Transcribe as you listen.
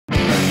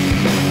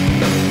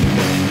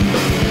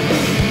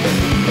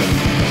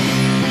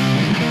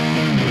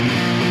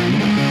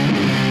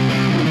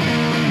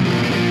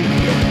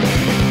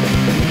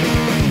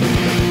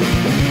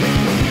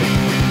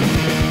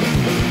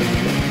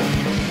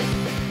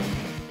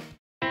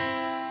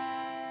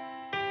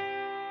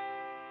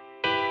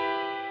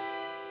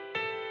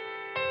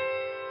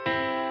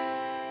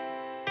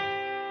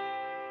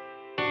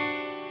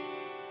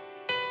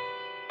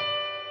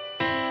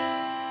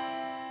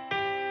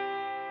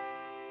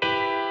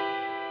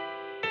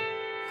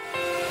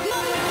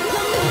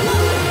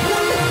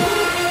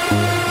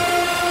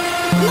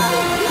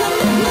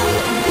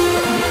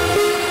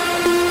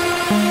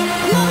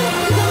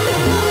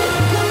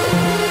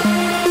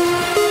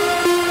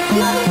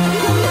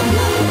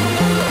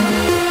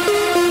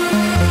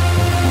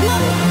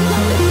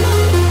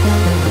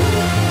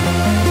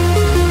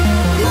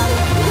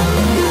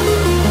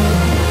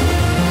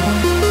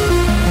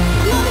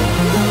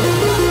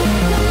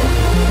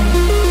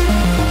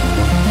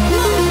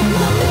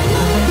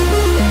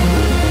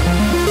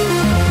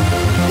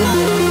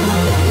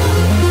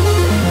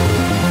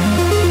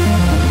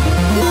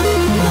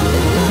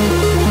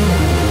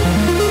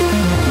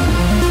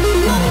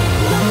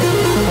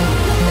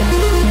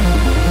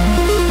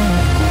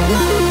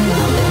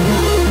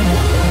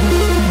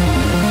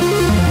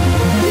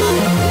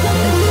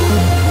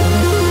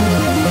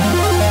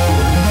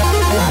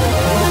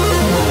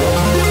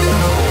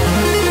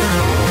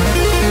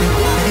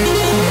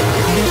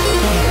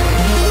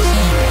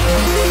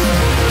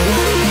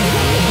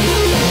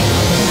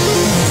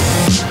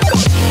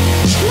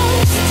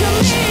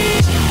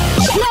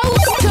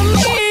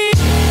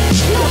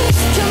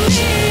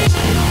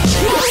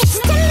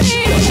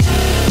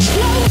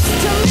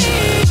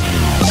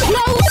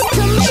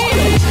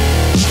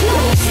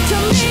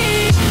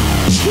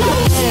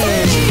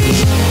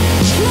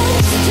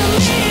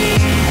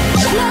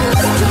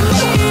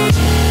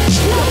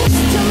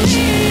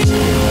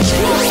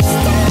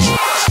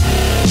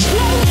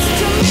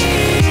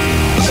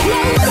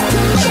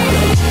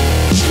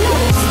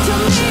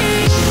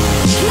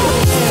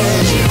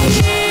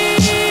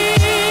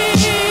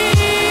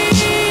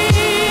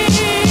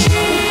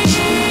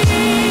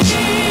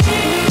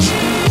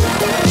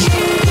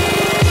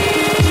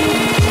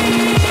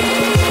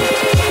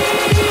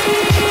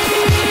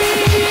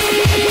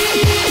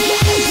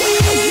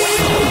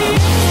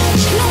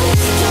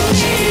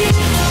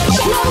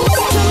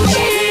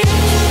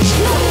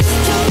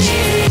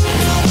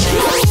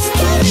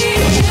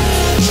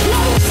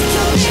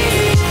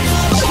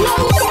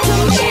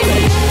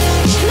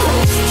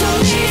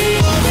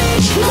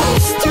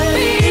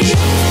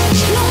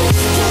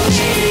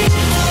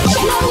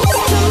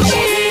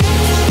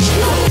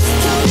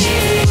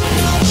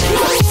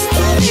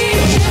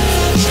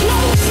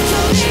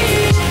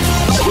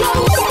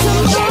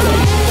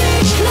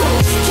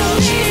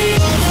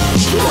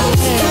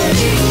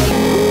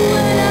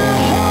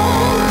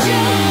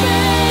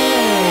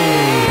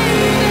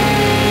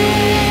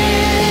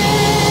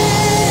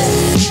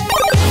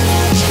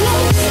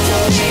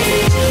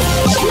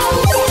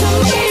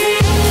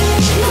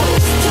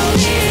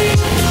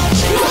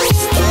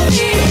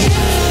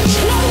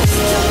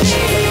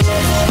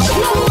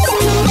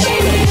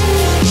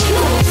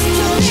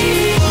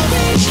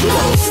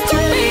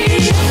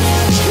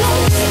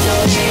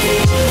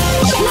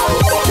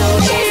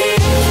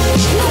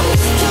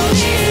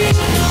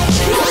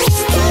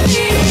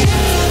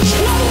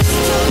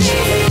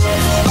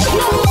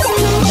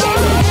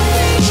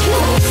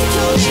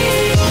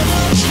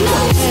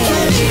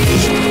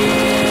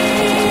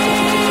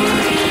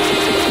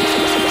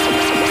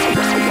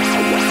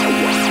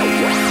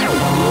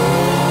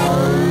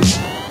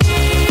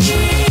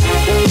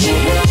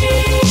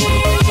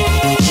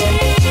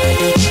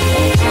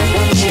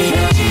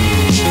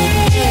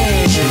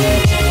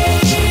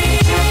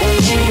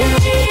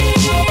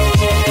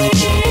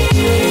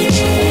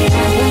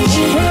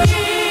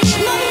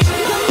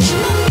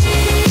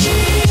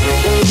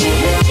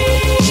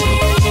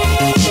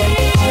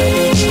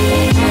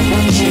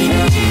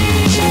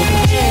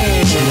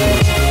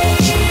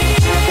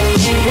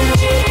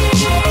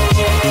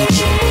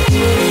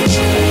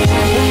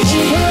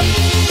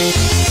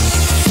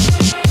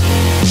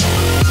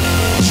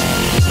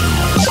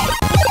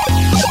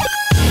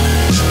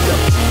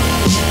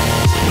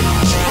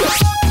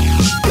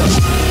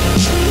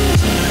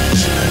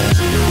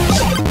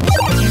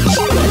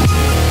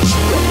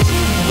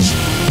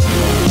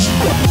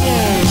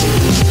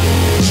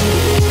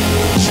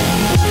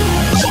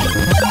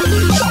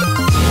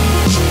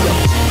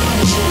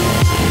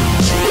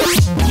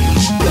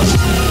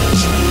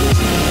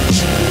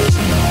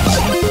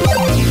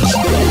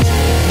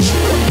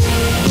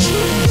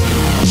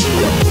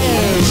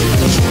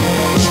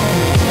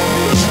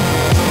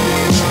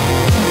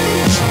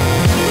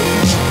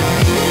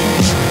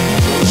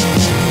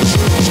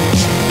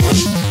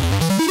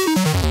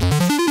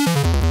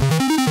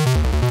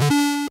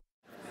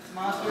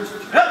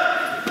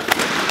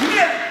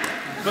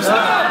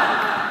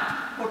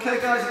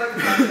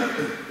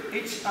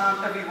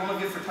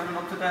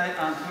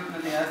putting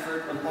in the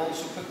effort and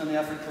also putting in the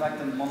effort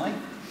collecting money.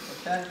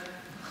 Okay?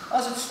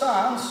 As it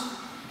stands,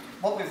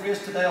 what we've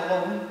raised today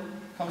alone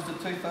comes to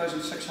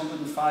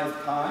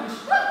 £2,605.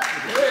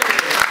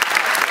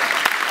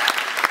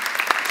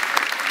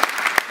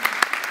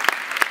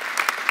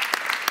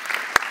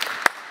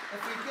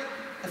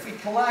 If we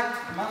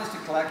manage to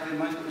collect the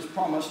amount that was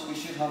promised, we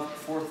should have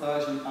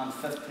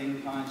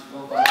 £4,015.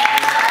 Well done.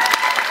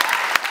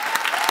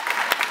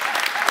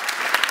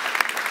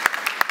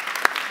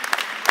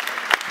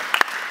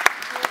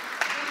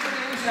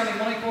 Any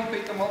money, go and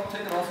beat them up,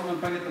 take it off them and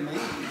bring it to me.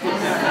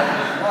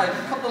 Right,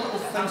 a couple of little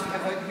things to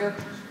give out here.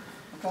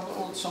 I've got a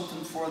little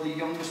something for the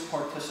youngest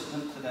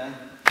participant today.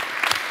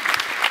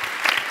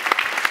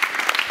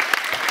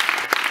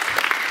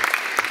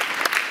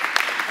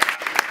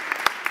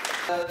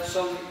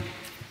 Some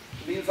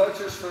meal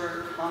vouchers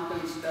for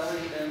Hampton's Deli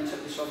in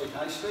Sydney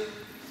High Street.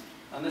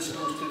 And this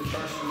goes to the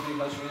person who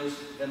has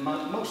raised the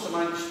most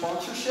amount of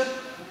sponsorship.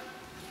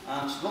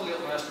 It's a lovely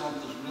little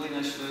restaurant, there's really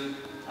nice food.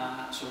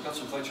 So we've got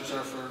some vouchers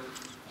there for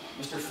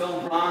Mr.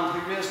 Phil Brand, who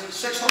raised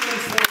 £604.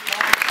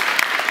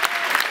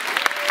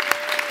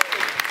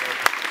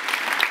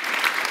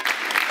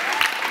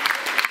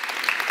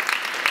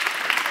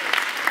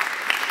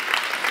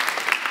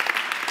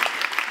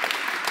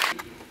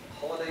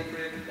 Holiday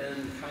break in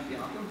County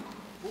Antrim.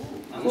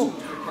 And this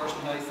goes to the person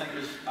who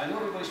I know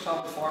everybody's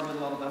travelled far with a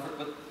lot of effort,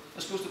 but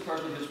this goes to the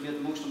person who's made the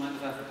most amount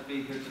of effort to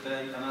be here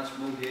today, and that's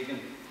Mo Hagan.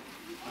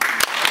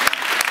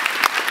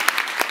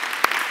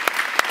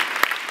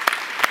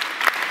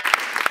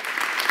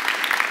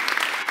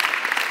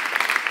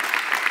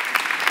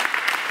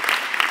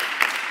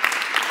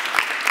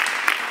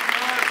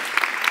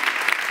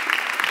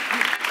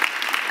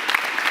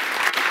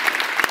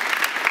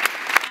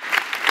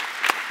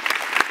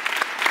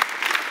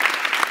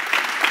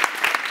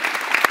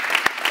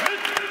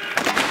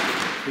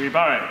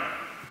 Barry.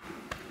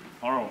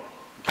 Oro.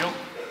 Kill.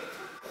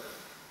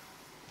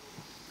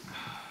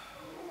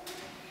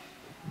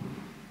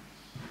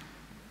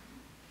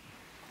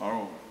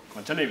 Oro.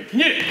 관찰님,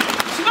 김예!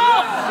 시도!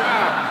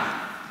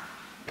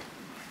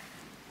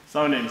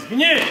 사우님,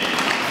 김예!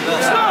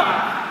 시도!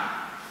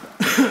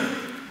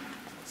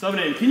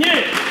 사우님,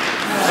 김예!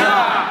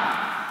 시도!